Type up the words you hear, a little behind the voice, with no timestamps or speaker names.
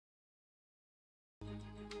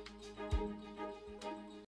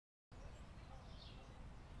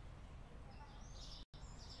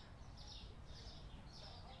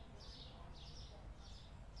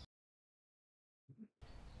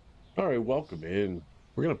All right, welcome in.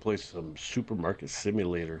 We're going to play some Supermarket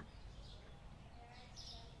Simulator.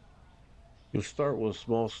 You'll start with a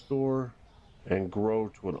small store and grow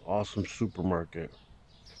to an awesome supermarket.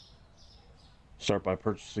 Start by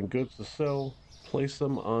purchasing goods to sell, place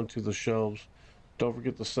them onto the shelves. Don't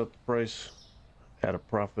forget to set the price at a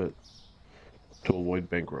profit to avoid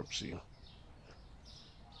bankruptcy.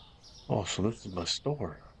 Oh, so this is my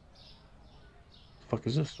store. The fuck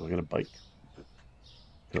is this? Do I get a bike?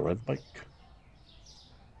 Get a red bike?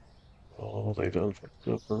 Oh, they done fucked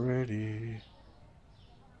up already.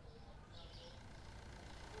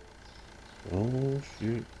 Oh,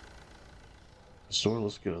 shit. Store,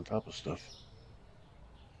 let's get on top of stuff.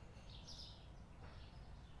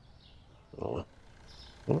 Oh,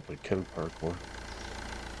 what if I can parkour?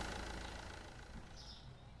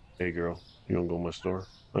 Hey, girl, you wanna go to my store?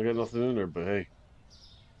 I got nothing in there, but hey,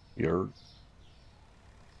 you heard?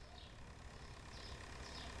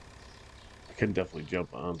 I can definitely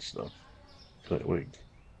jump on stuff. Wait,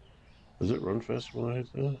 does it run fast when I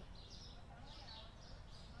hit that?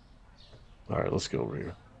 All right, let's go over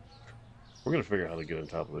here. We're gonna figure out how to get on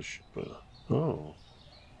top of this shit, but oh,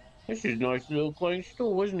 this is a nice little quaint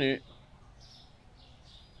store, isn't it?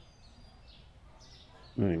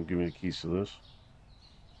 You didn't even give me the keys to this.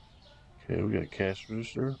 Okay, we got a cash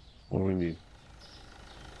register. What do we need?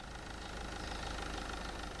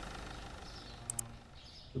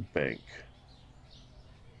 The bank.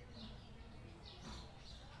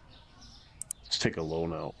 Let's take a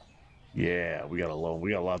loan out. Yeah, we got a loan.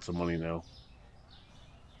 We got lots of money now.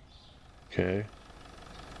 Okay.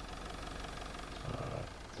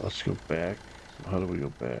 Let's go back. How do we go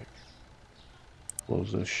back?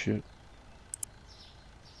 Close that shit.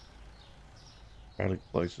 Product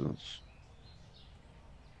license.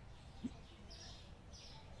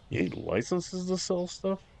 You need licenses to sell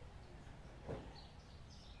stuff?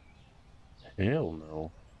 Hell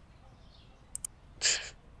no.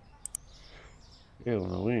 Hell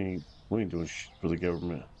no, we ain't doing shit for the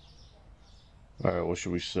government. Alright, what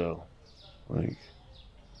should we sell? Like,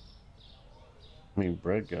 I mean,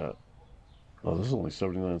 bread got, oh, this is only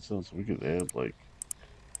 79 cents. We could add like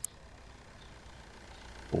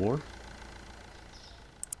 4.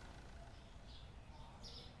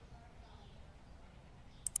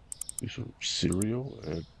 Do some cereal,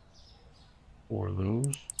 add 4 of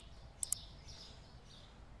those.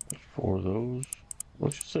 Add 4 of those.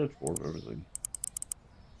 Let's just add 4 of everything.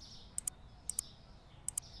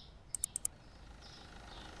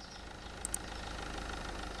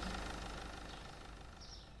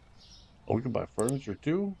 Oh, we can buy furniture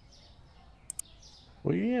too?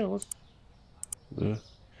 Well, yeah, let's, what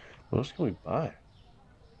else can we buy?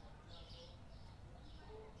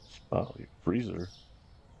 Spot, like freezer.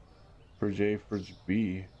 Fridge A, fridge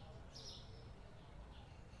B.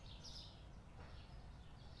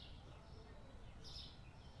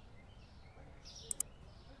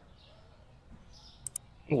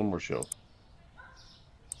 One more shelf.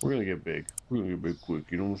 We're gonna get big. We're gonna get big quick,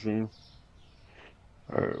 you know what I'm saying?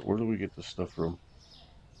 Alright, where do we get this stuff from?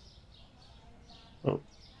 Oh,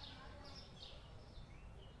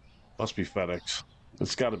 must be FedEx.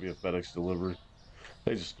 It's gotta be a FedEx delivery.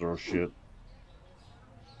 They just throw shit.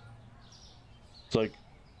 It's like,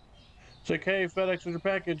 hey, FedEx with your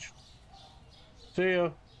package. See ya.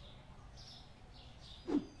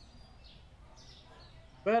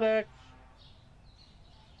 FedEx.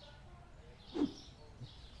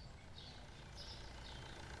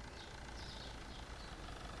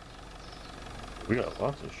 We got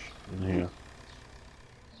lots of shit in here.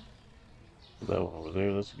 That one over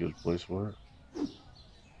there, that's a good place for it.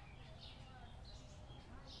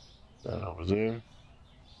 That over there.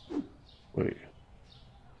 Wait.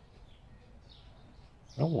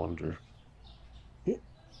 I wonder.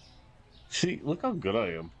 See, look how good I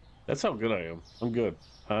am. That's how good I am. I'm good.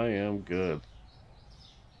 I am good.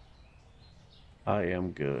 I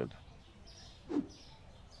am good.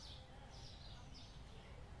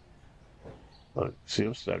 Look, see,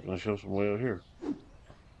 I'm stacking the shelves from way out here.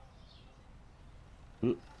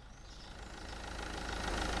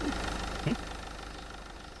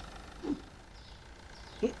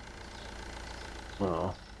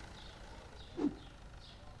 Oh.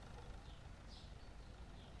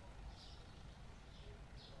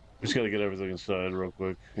 Just gotta get everything inside real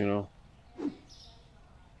quick, you know?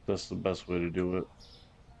 That's the best way to do it.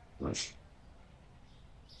 Nice.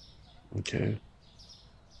 Okay.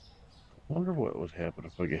 I wonder what would happen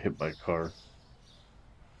if I get hit by a car.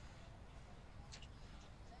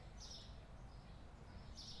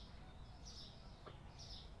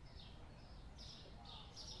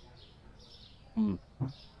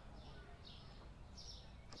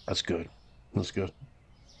 That's good. That's good.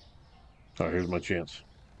 All right, here's my chance.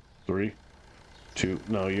 3, 2.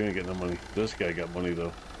 No, you ain't getting no money. This guy got money,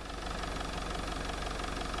 though.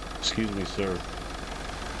 Excuse me, sir.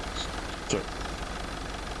 Sir.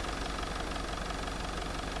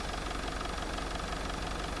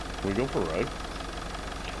 Can we go for a ride?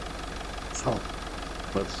 Oh.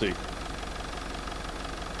 Let's see.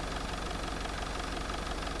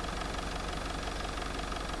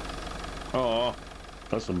 Oh,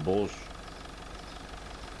 that's some bullshit.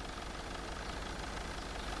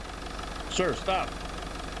 Sir, stop.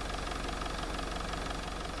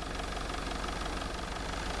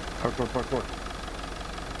 Parkour, parkour.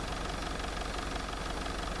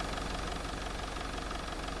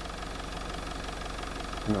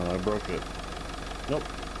 No, I broke it. Nope.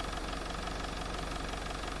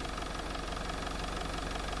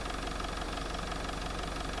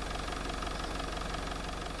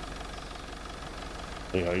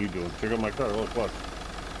 Hey, how you doing? Check out my car. Look, watch.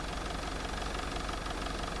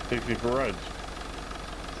 Takes me for rides.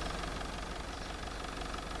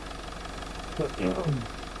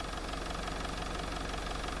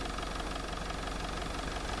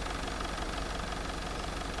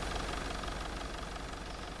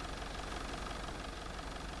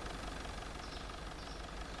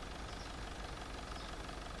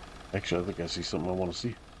 Actually, I think I see something I want to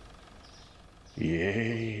see.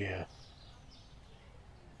 Yeah.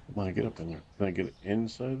 Come on, get up in there. Can I get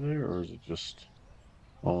inside there, or is it just...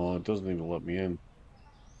 Oh, it doesn't even let me in.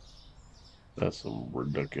 That's some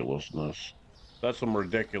ridiculousness. That's some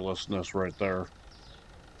ridiculousness right there.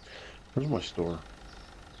 Where's my store?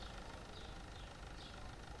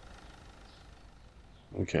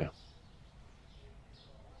 Okay.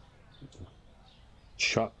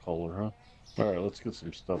 Shot collar, huh? All right, let's get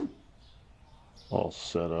some stuff all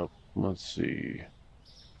set up. Let's see.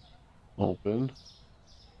 Open.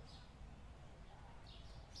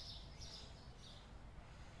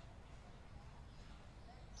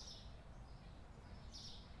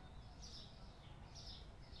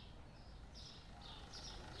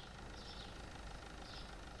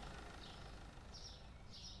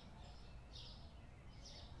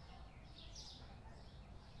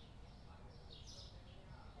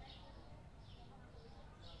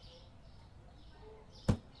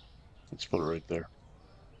 Let's put it right there.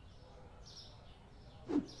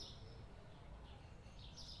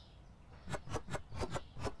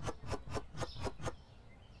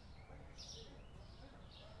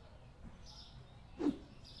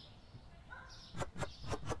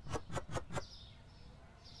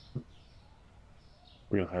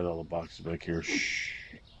 We're gonna hide all the boxes back here. Shh.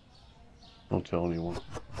 Don't tell anyone.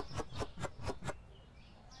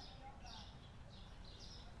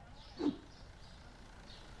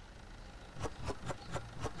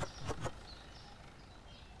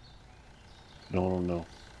 No one will know.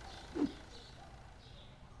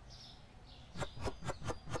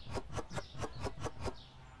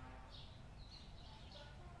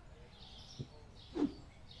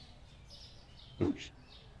 Oops.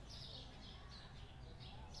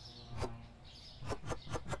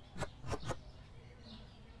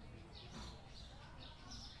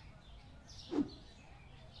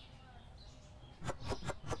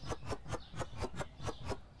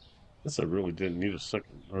 Guess I really didn't need a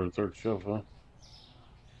second or a third shelf, huh?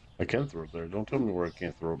 I can throw it there. Don't tell me where I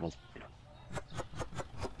can't throw it.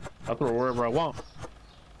 I'll throw it wherever I want.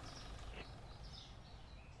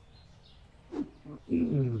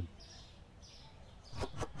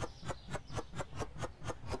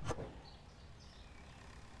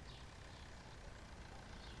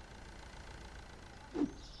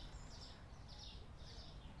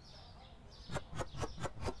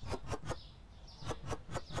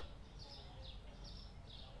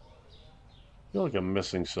 I feel like I'm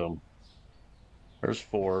missing some. There's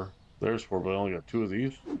 4. There's 4, but I only got 2 of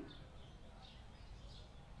these.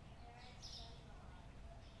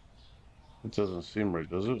 It doesn't seem right,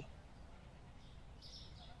 does it?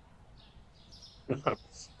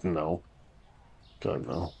 No. God,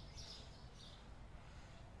 no.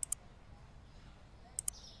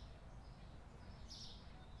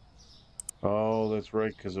 Oh, that's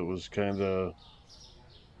right, because it was kind of...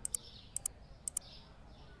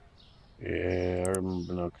 Yeah, I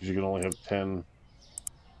remember now, because you can only have 10.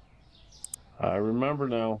 I remember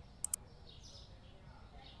now.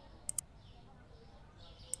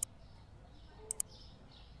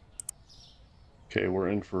 Okay, we're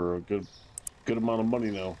in for a good amount of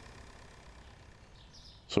money now.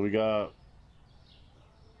 So we got...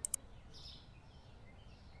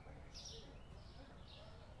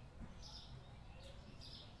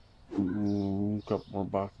 a couple more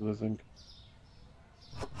boxes, I think.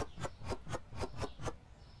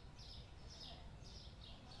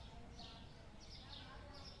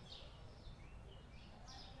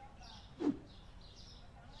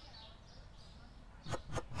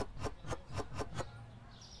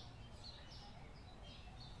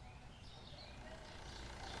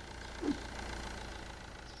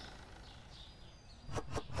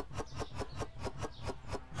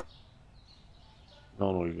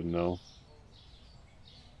 even know.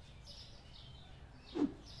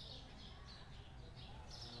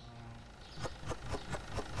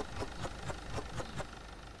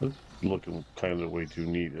 It's looking kind of way too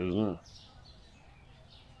neat, isn't it?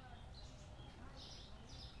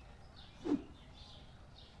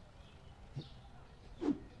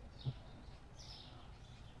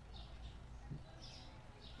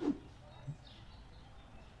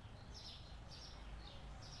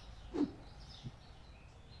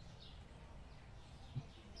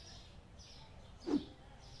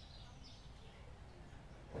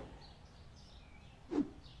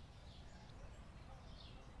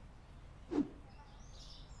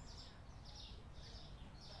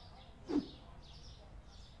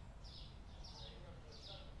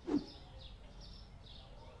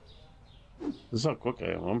 This is how quick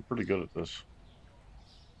I am. I'm pretty good at this.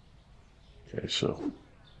 Okay, so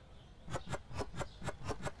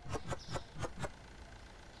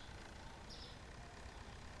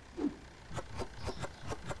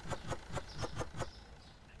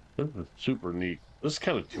this is super neat. This is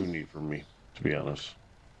kind of too neat for me, to be honest.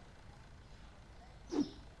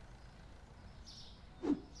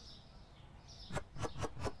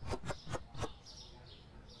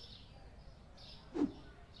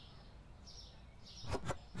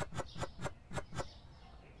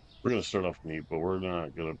 We're going to start off neat, but we're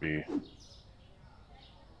not going to be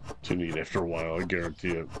too neat after a while, I guarantee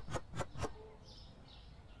it.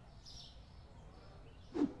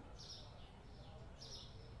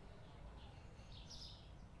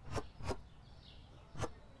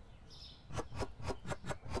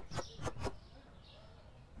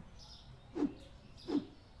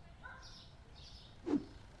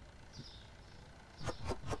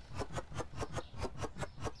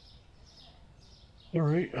 All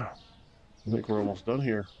right, I think we're almost done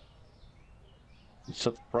here. Let's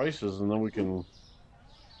set the prices, and then we can...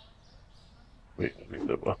 Wait, I think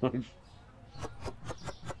that was...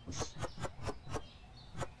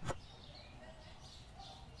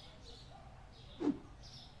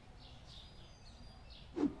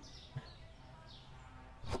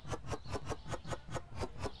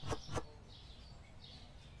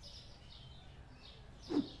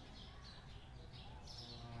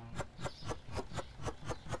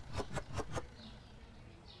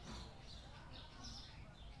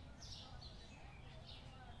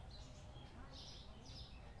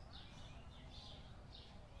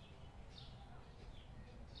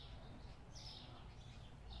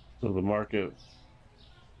 So the market,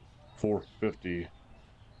 $4.50.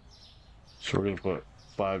 So we're gonna put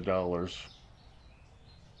 $5.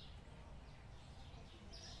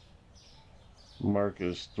 Market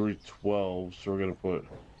is $3.12, so we're gonna put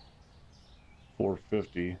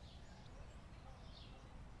 $4.50.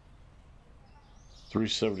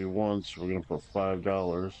 $3.71, so we're gonna put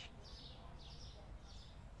 $5.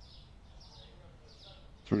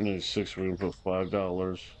 $3.96, we're gonna put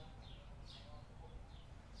 $5.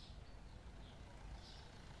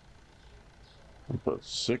 We'll put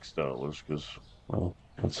 $6 because, well,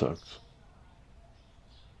 that sucks.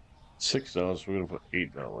 $6, we're gonna put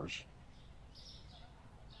 $8.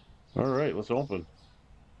 All right, let's open.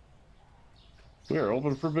 We are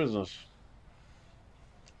open for business.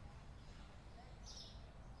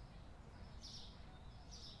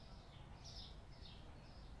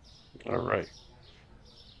 All right.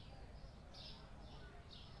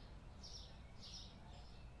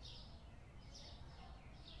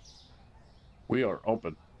 We are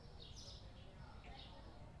open.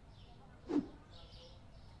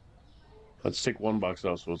 Let's take one box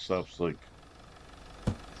out so it stops, like,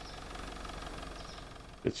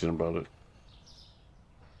 bitching about it.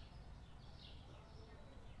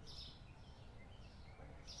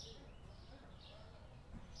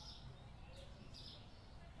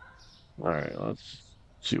 All right, let's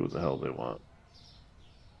see what the hell they want.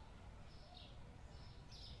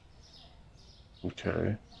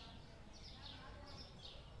 Okay.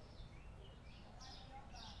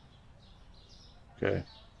 Okay.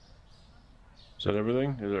 Is that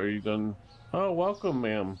everything? Are you done? Oh, welcome,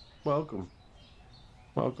 ma'am. Welcome.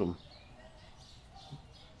 Welcome.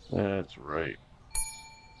 That's right.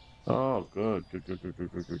 Oh, good. Good, good, good,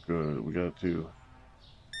 good, good, good, good. We got to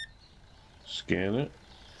scan it.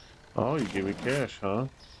 Oh, you gave me cash, huh?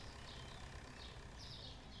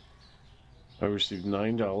 I received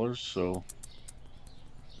 $9, so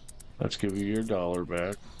let's give you your dollar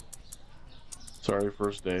back. Sorry,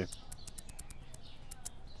 first day.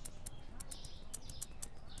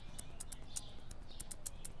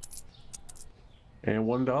 And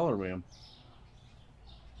 $1, ma'am.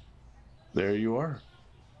 There you are.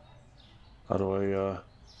 How do I,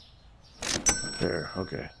 There,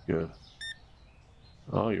 okay, good.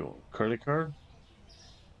 Oh, you want a credit card?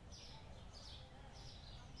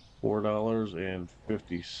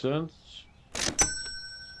 $4.50.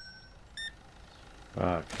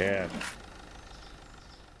 Ah, cash.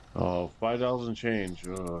 Oh, $5 and change.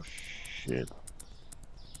 Oh, shit.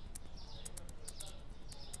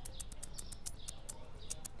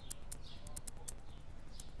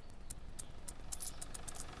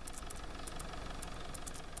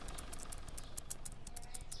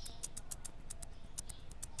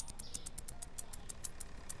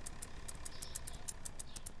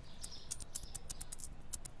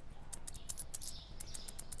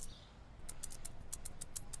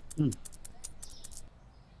 Hmm.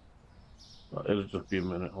 It'll just be a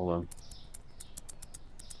minute. Hold on.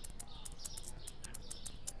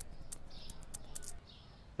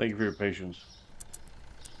 Thank you for your patience.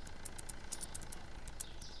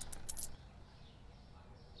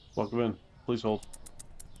 Welcome in. Please hold.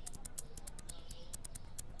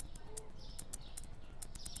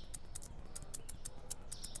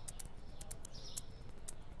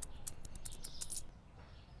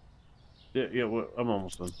 Yeah, well, I'm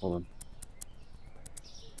almost done. Hold on.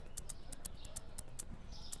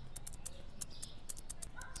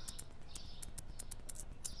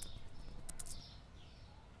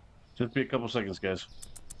 Just be a couple seconds, guys.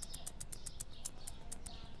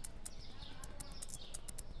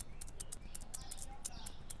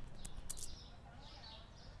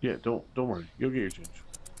 Yeah, don't worry. You'll get your change.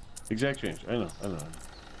 Exact change. I know.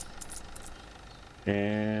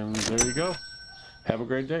 And there you go. Have a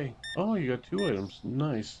great day. Oh, you got 2 items.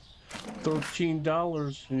 Nice.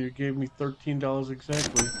 $13, and you gave me $13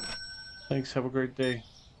 exactly. Thanks. Have a great day.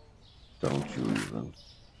 Don't you even.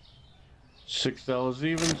 $6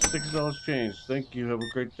 even. $6 change. Thank you. Have a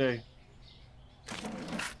great day.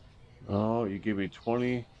 Oh, you gave me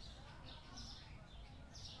 20.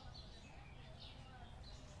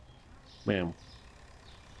 Ma'am.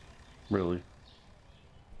 Really?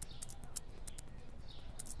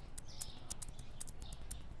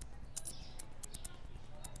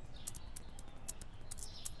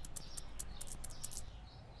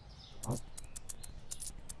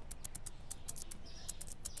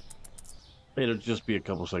 It'll just be a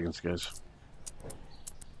couple seconds, guys.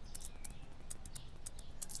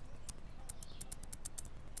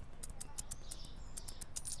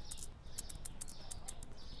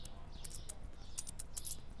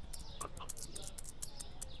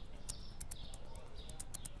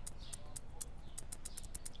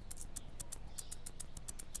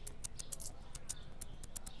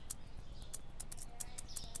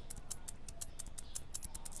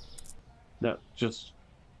 No, just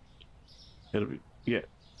it'll be yeah.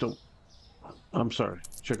 Don't. I'm sorry.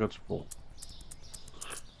 Checkout's full.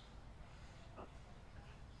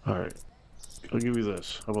 All right. I'll give you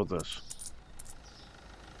this. How about this?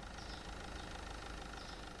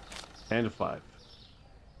 And a 5.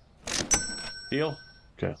 Deal?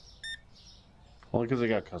 Okay. Only because I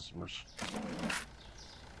got customers.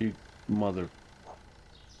 You mother.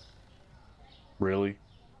 Really?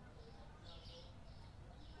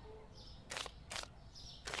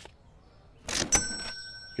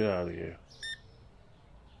 Get out of here.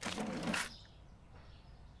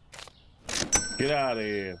 Get out of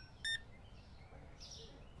here.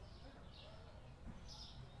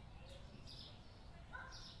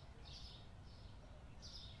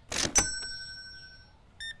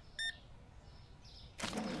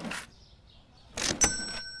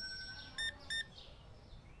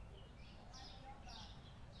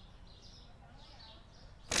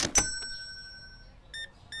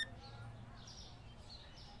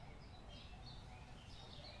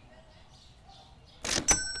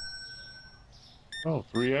 Oh,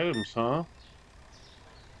 3 items, huh?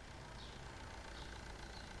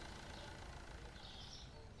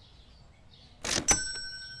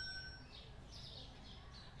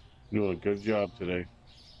 Doing a good job today.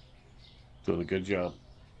 Doing a good job.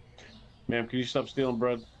 Ma'am, can you stop stealing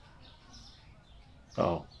bread?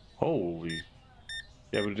 Oh, holy.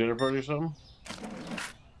 You have a dinner party or something?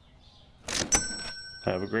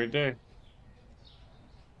 Have a great day.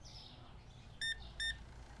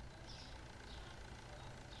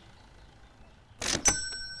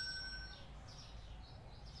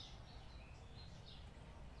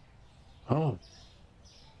 Oh,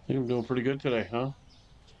 you're doing pretty good today, huh?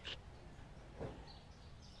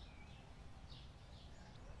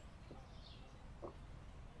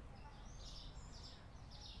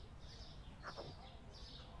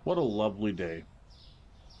 What a lovely day.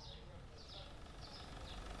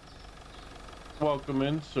 Welcome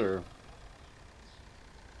in, sir.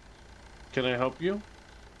 Can I help you?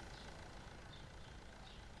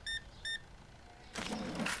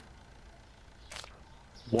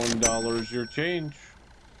 $1 is your change.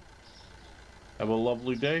 Have a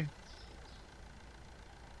lovely day.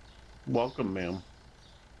 Welcome, ma'am.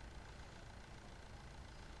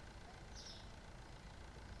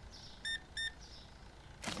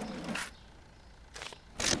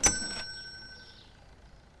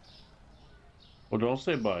 Well, don't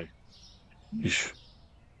say bye.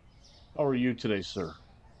 How are you today, sir?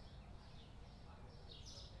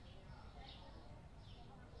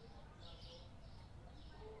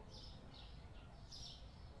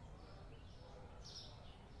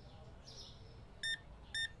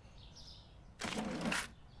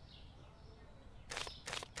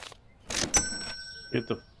 Get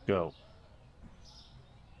the go.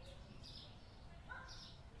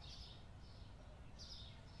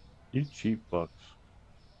 You cheap bucks.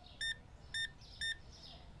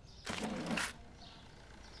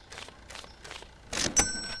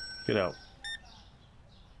 Get out.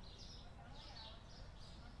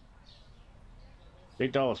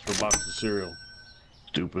 $8 for a box of cereal.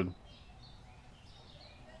 Stupid.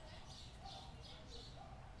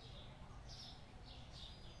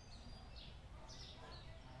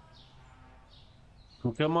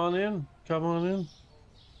 Well, come on in. Come on in.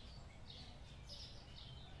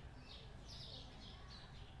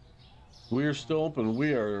 We are still open.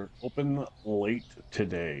 We are open late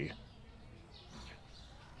today.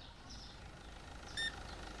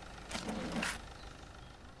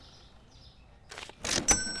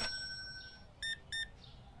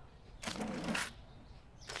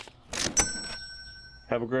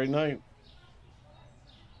 Have a great night.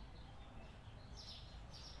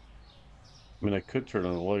 I mean, I could turn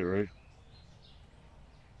on the light, right?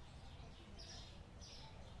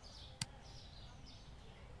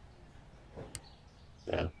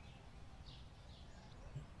 Yeah.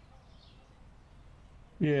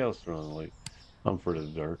 Yeah, let's turn on the light. I'm afraid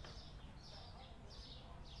of the dark.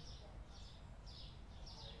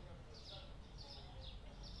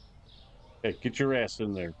 Hey, get your ass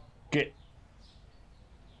in there. Get.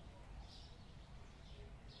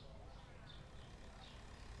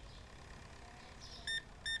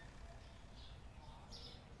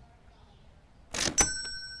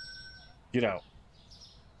 Get out.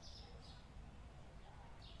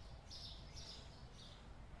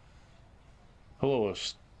 Hello,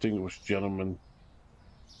 distinguished gentlemen.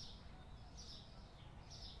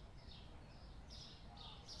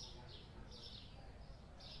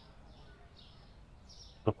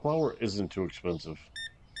 The flour isn't too expensive.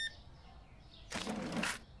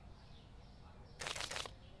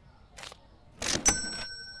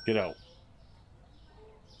 Get out.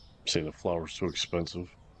 Say the flour's too expensive.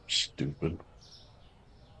 Stupid.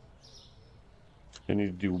 I need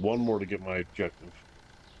to do one more to get my objective.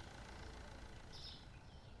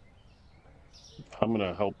 I'm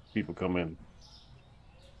gonna help people come in.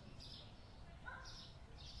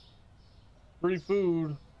 Free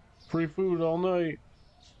food. Free food all night.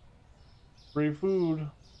 Free food.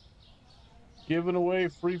 Giving away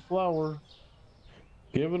free flour.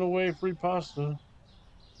 Giving away free pasta.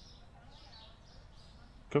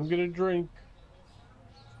 Come get a drink.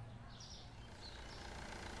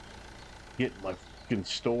 Get in my fucking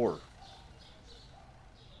store.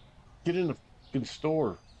 Get in the fucking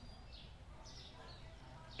store.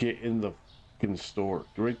 Get in the fucking store.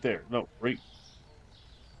 Right there. No, right.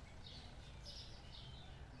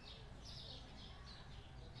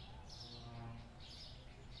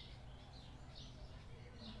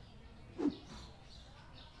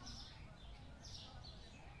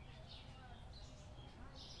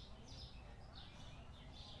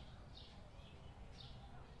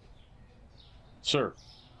 Sir.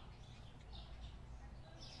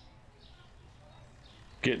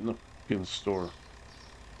 Get in the fucking store.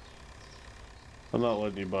 I'm not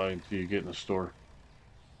letting you buy until you get in the store.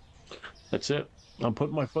 That's it. I'm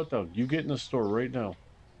putting my foot down. You get in the store right now.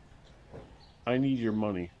 I need your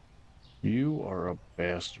money. You are a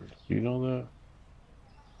bastard. You know that?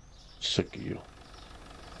 Sick of you.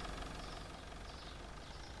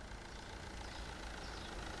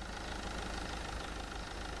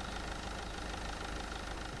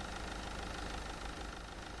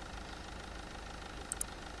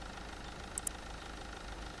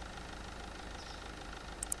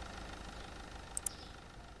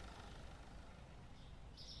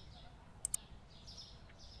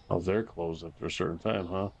 Oh, they're closed after a certain time,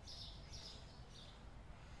 huh?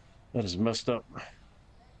 That is messed up.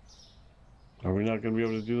 Are we not going to be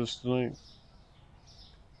able to do this tonight?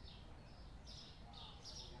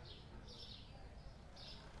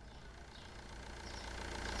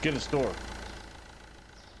 Get a store.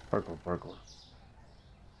 Parkour, parkour.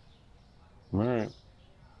 All right.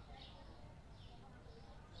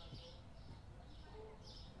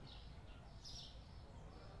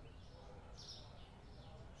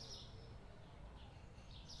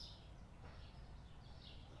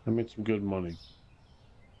 made some good money.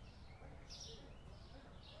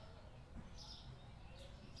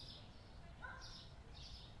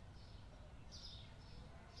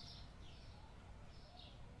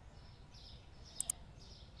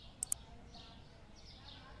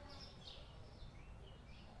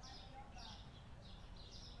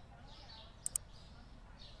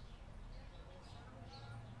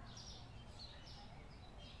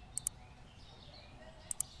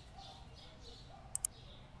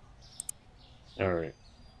 All right.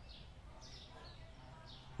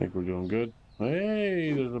 Think we're doing good.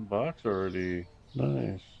 Hey, there's a box already.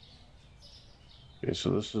 Nice. Okay, so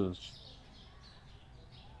this is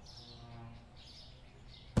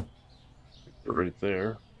right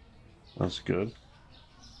there. That's good.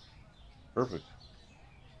 Perfect.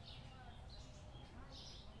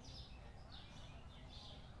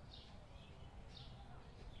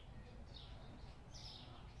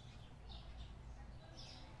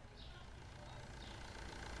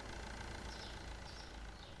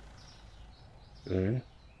 Okay.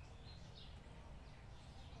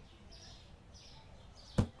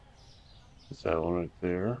 That's that one right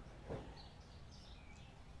there.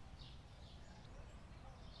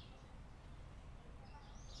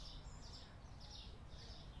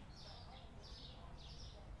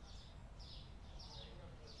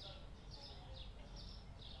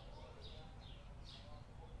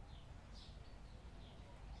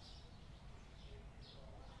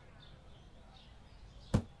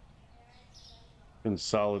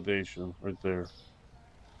 Consolidation right there.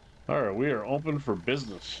 All right, we are open for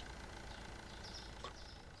business.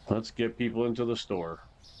 Let's get people into the store.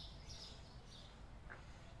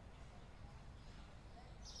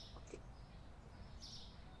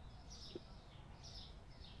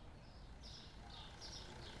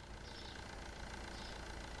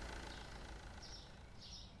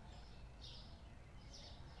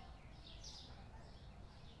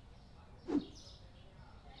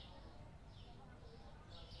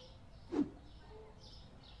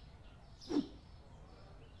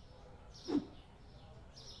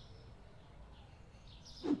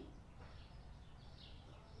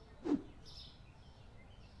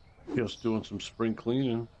 Just doing some spring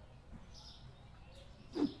cleaning.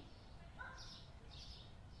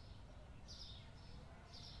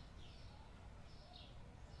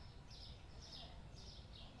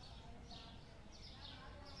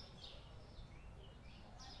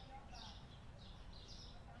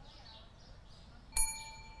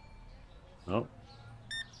 Oh,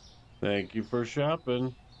 thank you for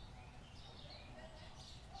shopping.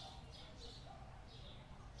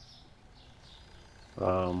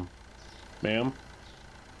 Ma'am,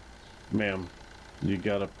 ma'am, you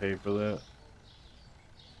gotta pay for that.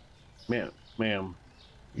 Ma'am,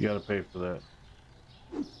 you gotta pay for that.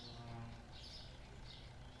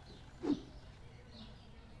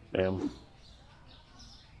 Ma'am,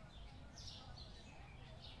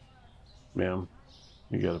 ma'am,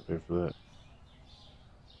 you gotta pay for that.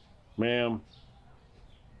 Ma'am,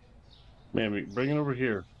 bring it over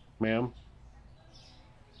here. Ma'am,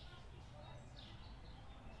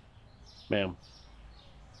 ma'am.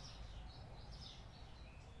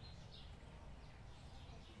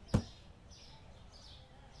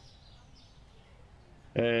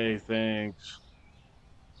 Hey, thanks.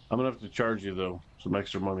 I'm gonna have to charge you though, some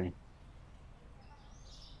extra money.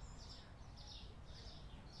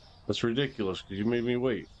 That's ridiculous because you made me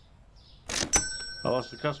wait. I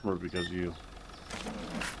lost a customer because of you.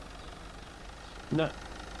 No.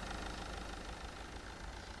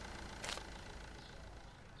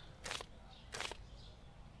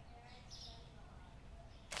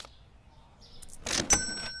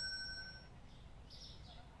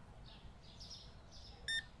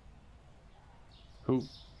 Who?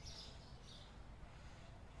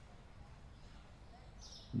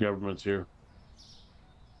 Government's here.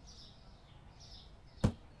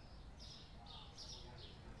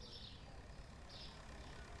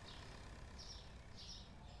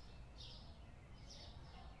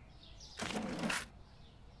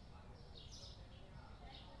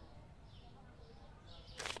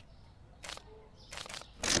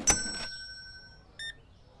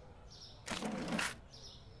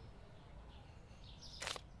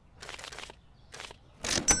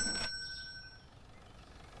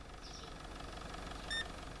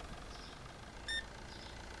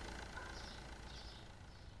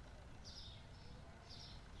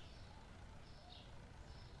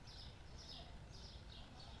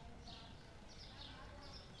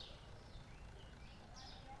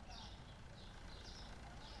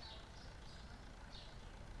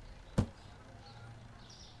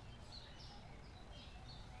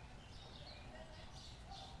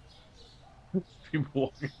 people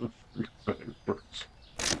walking backwards.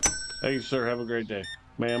 Thank you, sir. Have a great day.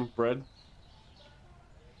 Ma'am, bread.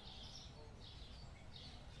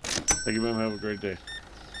 Thank you, ma'am. Have a great day.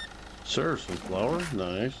 Sir, some flour.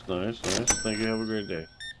 Nice, nice, nice. Thank you. Have a great day.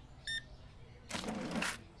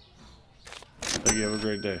 Thank you. Have a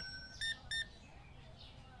great day.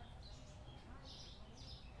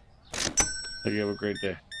 Thank you. Have a great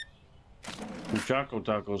day. Some Choco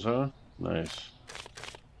tacos, huh? Nice.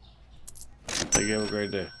 Thank you. Have a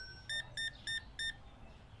great day.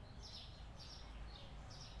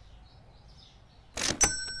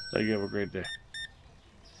 Thank you. Have a great day.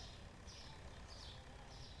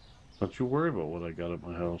 Don't you worry about what I got at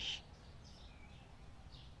my house.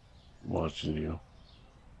 I'm watching you.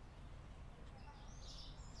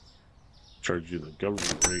 Charge you the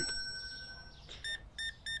government rate.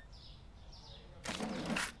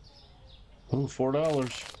 Oh,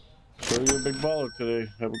 $4. So you're a big baller today.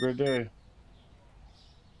 Have a great day.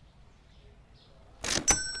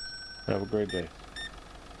 Have a great day.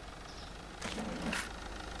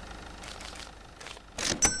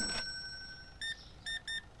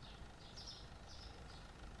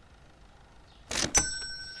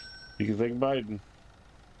 You can thank Biden.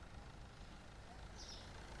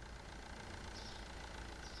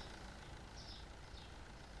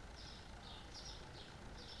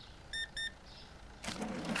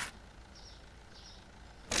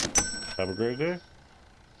 Have a great day.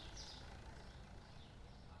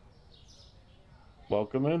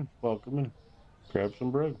 Welcome in. Welcome in. Grab some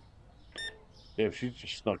bread. Yeah, she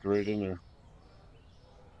just snuck right in there.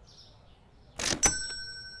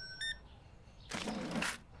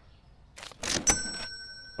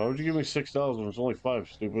 Why would you give me $6 when it's only $5,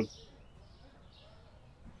 stupid?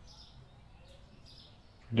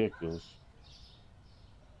 Ridiculous.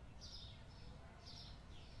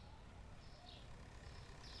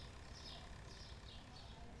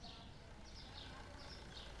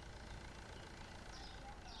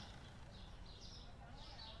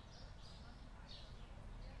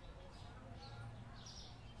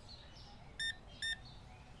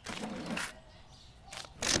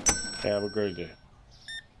 Have a great day.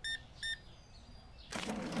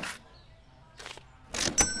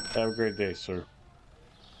 Have a great day, sir.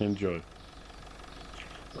 Enjoy.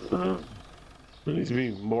 There needs to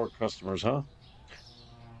be more customers, huh?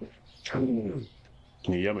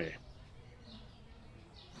 Yummy.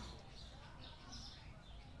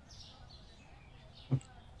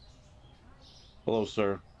 Hello,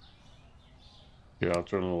 sir. Here, I'll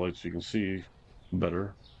turn on the lights so you can see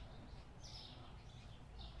better.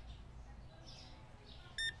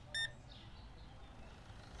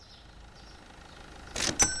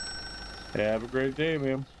 Have a great day,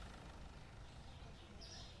 ma'am.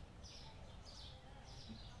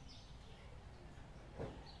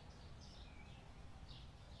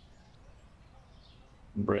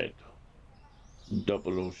 Bread.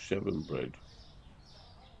 007 bread.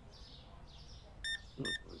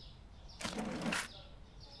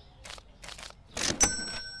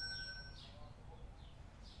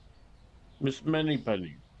 Miss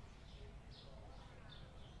Penny.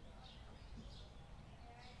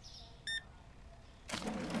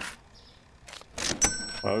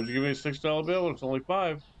 Why would you give me a $6 bill when it's only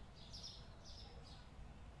 $5?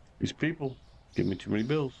 These people give me too many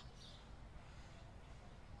bills.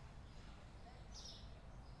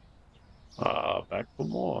 Ah, back for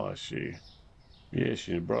more, I see. Yeah,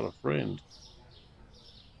 she brought a friend.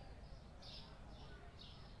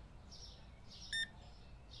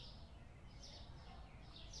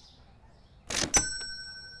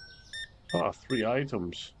 Ah, 3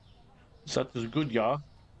 items. That is good, yeah.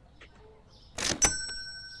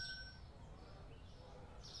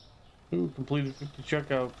 Ooh, completed 50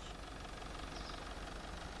 checkouts.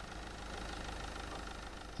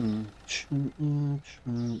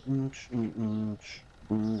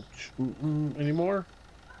 Any more?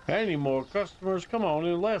 Any more customers? Come on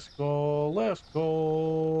in. Let's go. Let's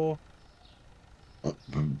go.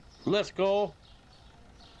 Let's go.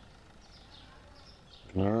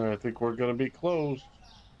 All right, I think we're going to be closed.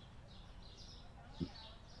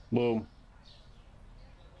 Boom.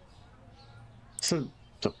 So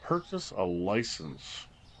to purchase a license.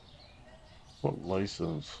 What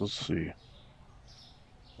license? Let's see.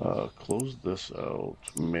 Close this out.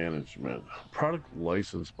 Management. Product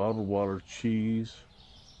license. Bottled water, cheese.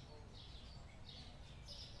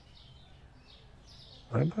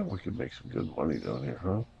 I bet we could make some good money down here,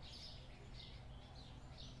 huh?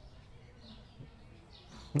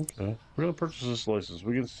 Okay. We're going to purchase this license.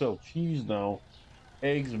 We can sell cheese now.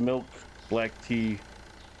 Eggs, milk, black tea.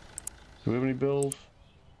 Do we have any bills?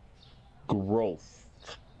 Growth.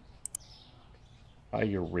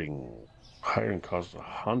 Hiring. Hiring costs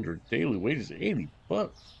 100. Daily wages 80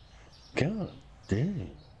 bucks. God dang.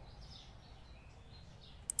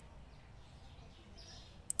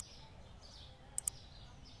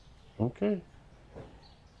 Okay.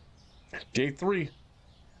 J3.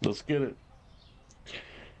 Let's get it.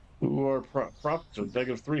 Ooh, our profits are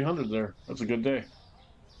negative 300 there. That's a good day.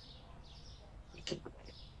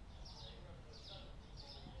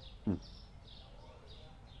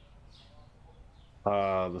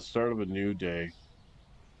 The start of a new day.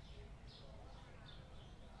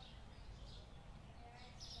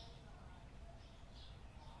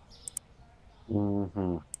 Mm-hmm.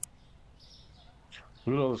 Look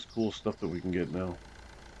at all this cool stuff that we can get now.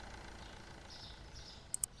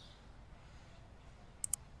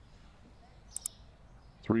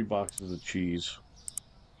 Three boxes of cheese.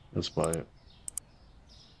 Let's buy it.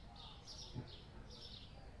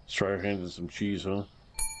 Let's try our hands at some cheese, huh?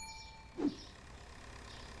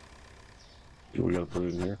 We gotta put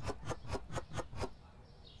it in here.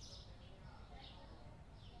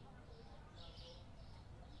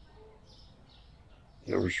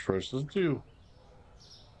 Average price is due.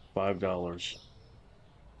 $5.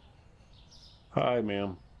 Hi,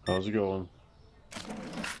 ma'am. How's it going?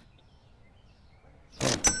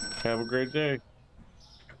 Oh, have a great day.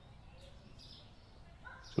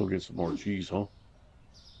 Let's go get some more cheese, huh?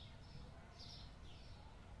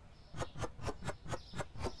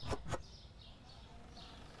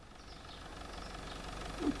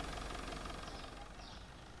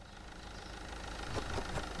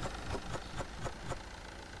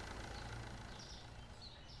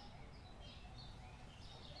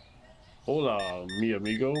 Hola, mi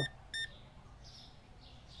amigo.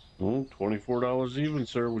 $24 even,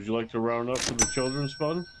 sir. Would you like to round up for the children's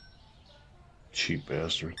fund? Cheap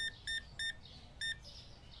bastard.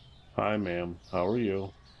 Hi, ma'am. How are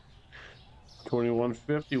you?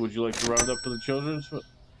 $21.50. Would you like to round up for the children's fund?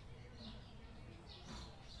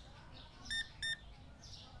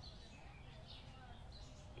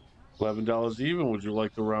 $11 even. Would you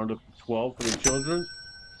like to round up to 12 for the children?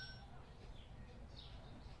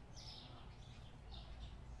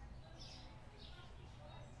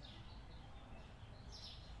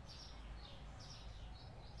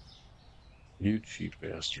 You cheap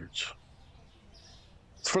bastards.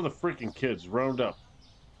 It's for the freaking kids. Round up.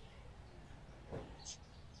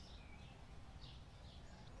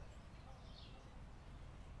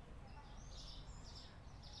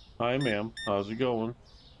 Hi, ma'am. How's it going?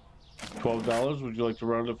 $12. Would you like to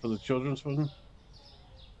round up for the children's fund?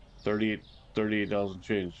 $38 and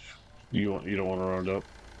change. You don't want to round up?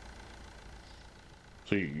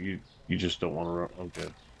 So you just don't want to round.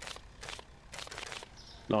 Okay.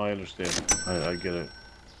 No, I understand. I get it.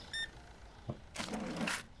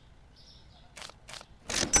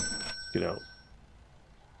 Get out.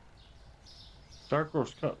 Dark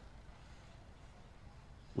roast cut.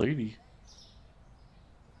 Lady.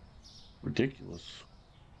 Ridiculous.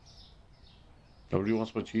 Nobody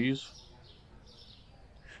wants my cheese?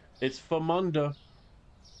 It's Famunda.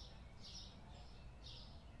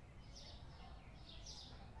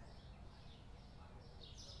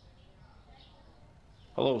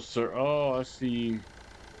 Hello, sir. Oh, I see.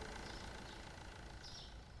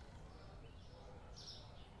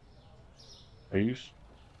 Are you?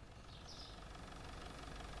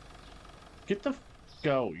 Get the f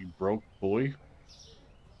out, you broke boy.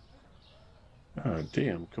 Ah,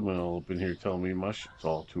 damn. Come on, all up in here telling me my shit's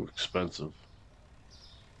all too expensive.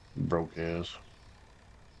 Broke ass.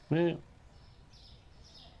 Man.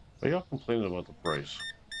 Why y'all complaining about the price?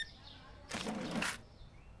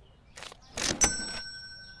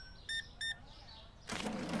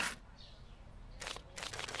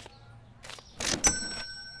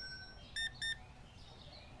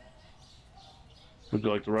 Would you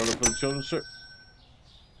like to round up for the children, sir?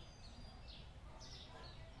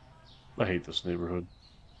 I hate this neighborhood.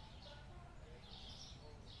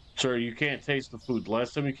 Sir, you can't taste the food.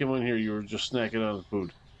 Last time you came in here, you were just snacking on the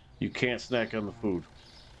food. You can't snack on the food.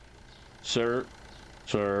 Sir,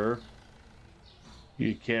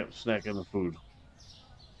 you can't snack on the food.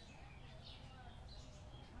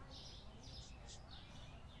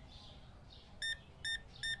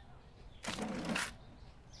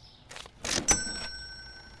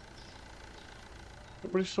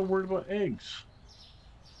 Everybody's so worried about eggs.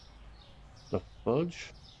 The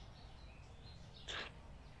fudge?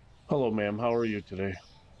 Hello, ma'am. How are you today?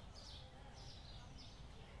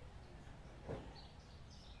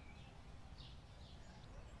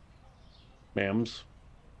 Ma'ams?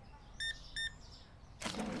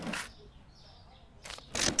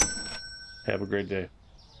 Have a great day.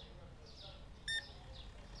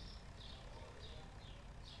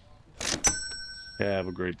 Yeah, have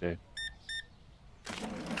a great day.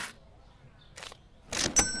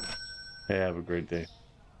 Hey, have a great day.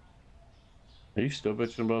 Are you still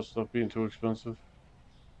bitching about stuff being too expensive?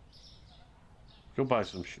 Go buy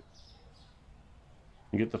some shit.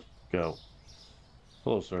 And get the fuck out.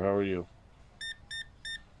 Hello, sir. How are you?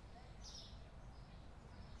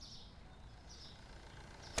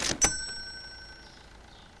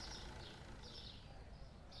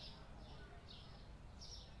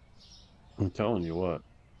 I'm telling you what.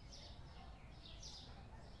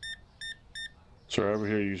 Sir, over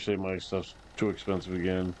here you say my stuff's too expensive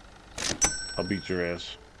again. I'll beat your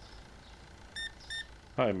ass.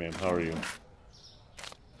 Hi, ma'am. How are you?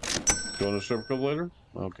 Going to strip club later?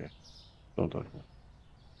 Okay. Don't talk to me.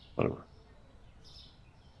 Whatever.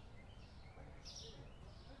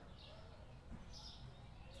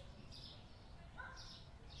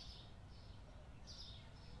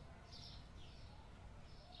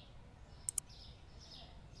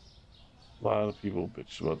 A lot of people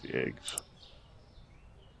bitch about the eggs.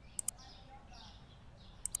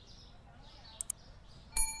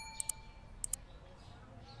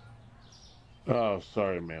 Oh,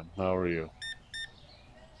 sorry, ma'am. How are you?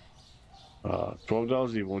 $12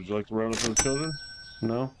 even. Would you like to round up for the children?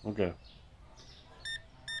 No? Okay.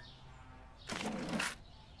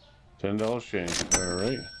 $10 change. All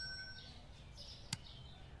right.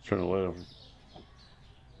 Turn the light over.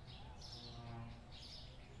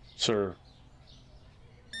 Sir.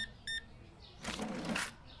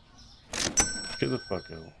 Get the fuck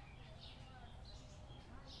out.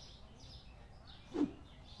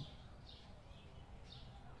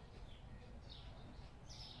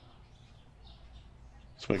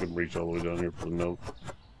 Let's make him reach all the way down here for the milk.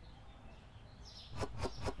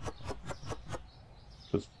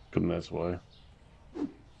 Just come that's why.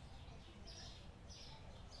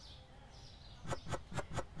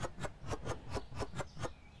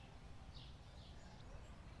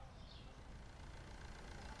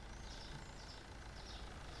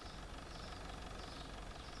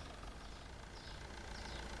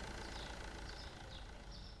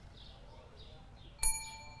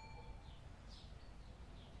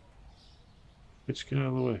 Bitch, get out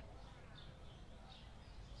of the way.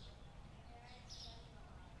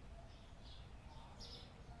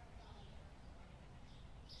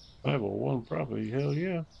 I have a one property, hell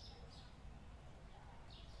yeah.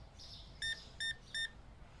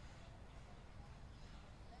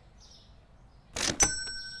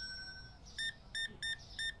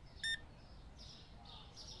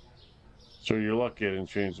 So you're lucky I didn't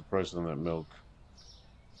change the price on that milk.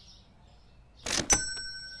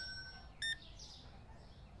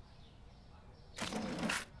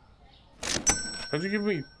 How'd you give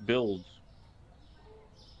me bills?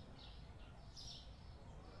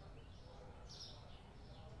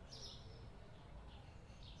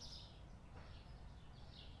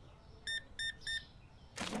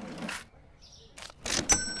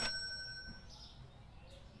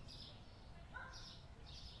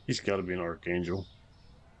 He's got to be an archangel.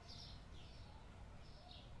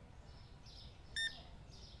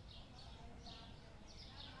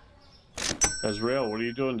 Azrael, what are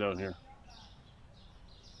you doing down here?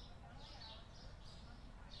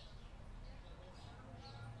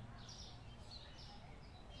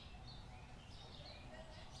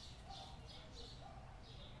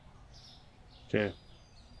 Okay.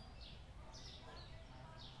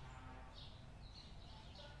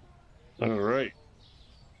 All right.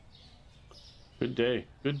 Good day.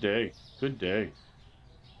 Good day. Good day.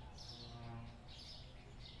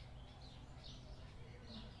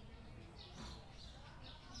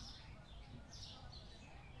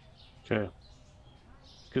 Okay.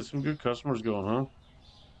 Get some good customers going, huh?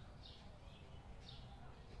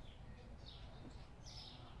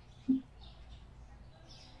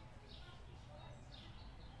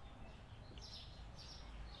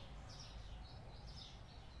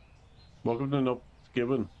 Welcome to No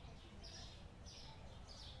Given.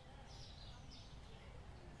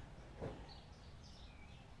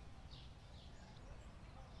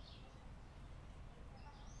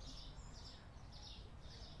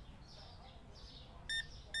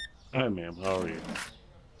 Hi, ma'am. How are you?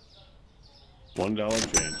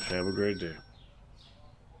 $1 change. Have a great day.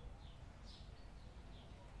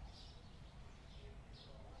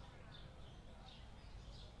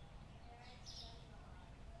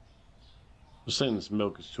 I'm saying this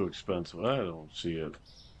milk is too expensive. I don't see it.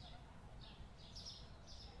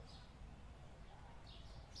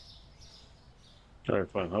 All right,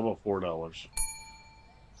 fine. How about $4?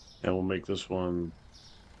 And we'll make this one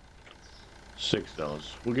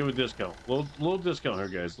 $6. We'll give a discount. Little discount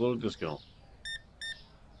here, guys. Little discount.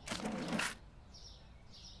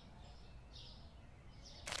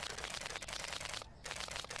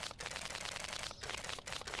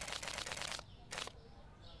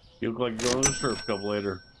 You look like you're going to the strip club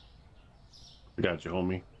later. I got you,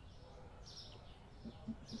 homie.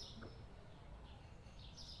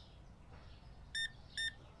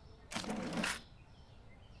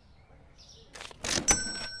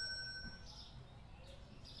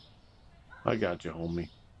 I got you, homie.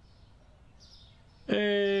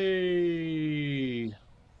 Hey!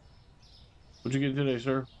 What'd you get today,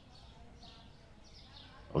 sir?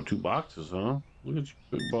 Oh, 2 boxes, huh? Look at you,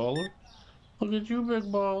 big baller. Look at you, big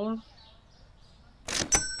baller.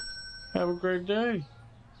 Have a great day.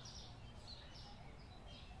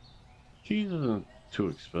 Cheese isn't too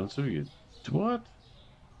expensive. You what?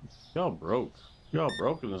 Y'all broke. Y'all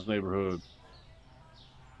broke in this neighborhood.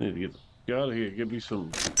 Need to get out of here. Give me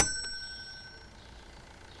some.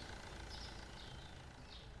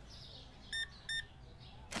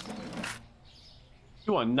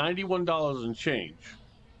 You want $91 in change,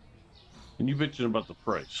 and you bitching about the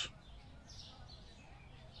price.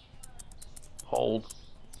 Hold.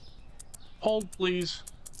 Hold, please.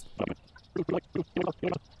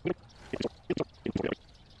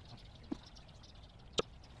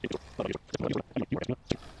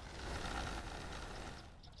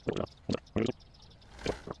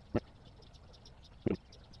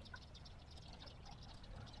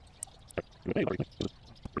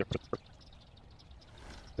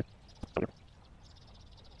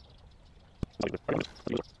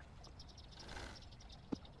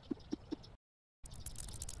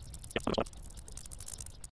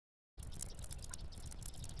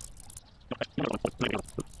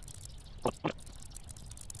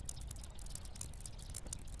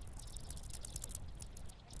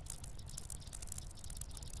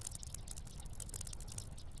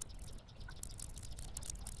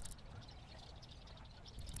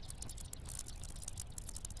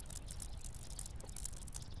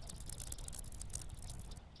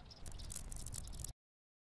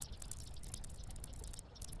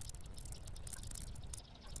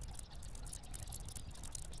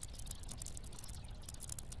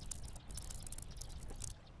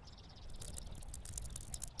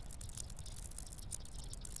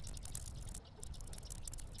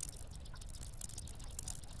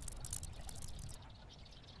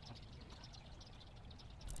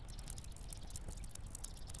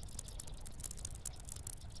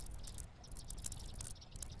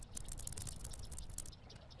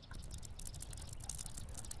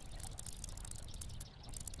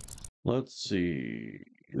 Let's see.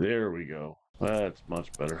 There we go. That's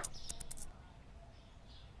much better.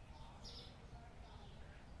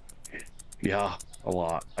 Yeah, a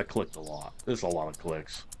lot. I clicked a lot. There's a lot of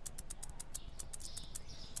clicks.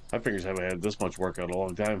 My fingers haven't had this much work out in a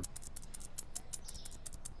long time.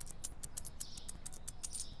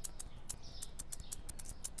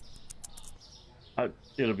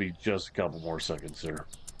 It'll be just a couple more seconds here.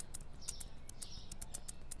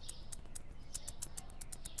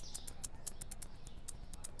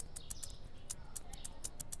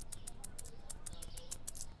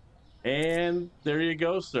 And there you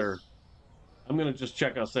go, sir. I'm going to just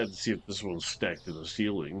check outside to see if this one's stacked to the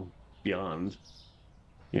ceiling beyond.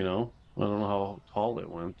 You know, I don't know how tall it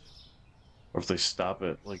went. Or if they stop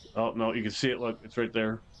it. Like, oh, no, you can see it. Look, it's right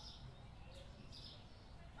there.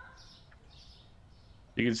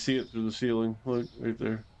 You can see it through the ceiling. Look, right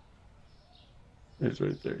there. It's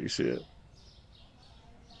right there. You see it.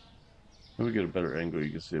 Let me get a better angle.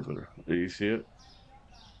 You can see it better. Do you see it?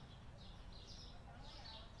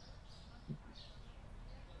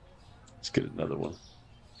 Let's get another one.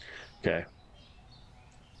 Okay.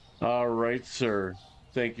 All right, sir.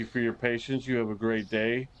 Thank you for your patience. You have a great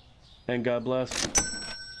day. And God bless.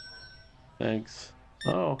 Thanks.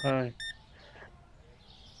 Oh, hi.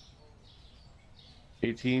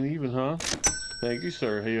 18 even, huh? Thank you,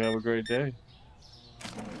 sir. Hey, you have a great day.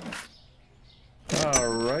 All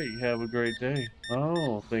right. Have a great day.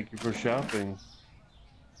 Oh, thank you for shopping.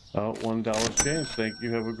 Oh, $1 change. Thank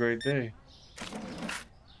you. Have a great day.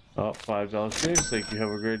 Oh, $5 change. Thank you. Have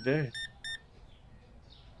a great day.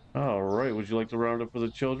 All right. Would you like to round up for the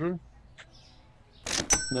children?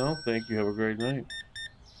 No? Thank you. Have a great night.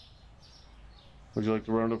 Would you like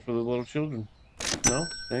to round up for the little children? No?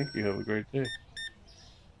 Thank you. Have a great day.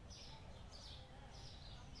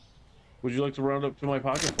 Would you like to round up to my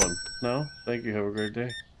pocket fund? No? Thank you. Have a great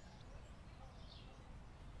day.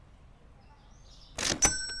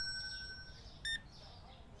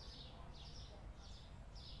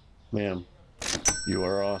 Ma'am, you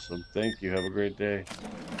are awesome. Thank you. Have a great day.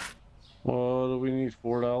 What do we need?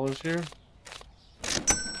 $4 here?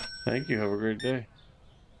 Thank you. Have a great day.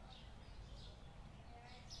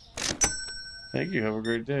 Thank you. Have a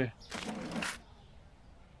great day.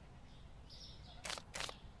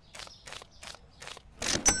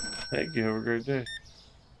 Thank you. Have a great day.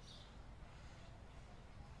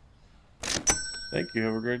 Thank you.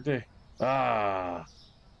 Have a great day. Ah,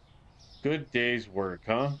 good day's work,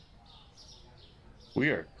 huh? We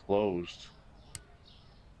are closed.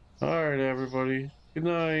 All right, everybody. Good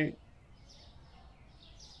night.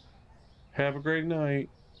 Have a great night.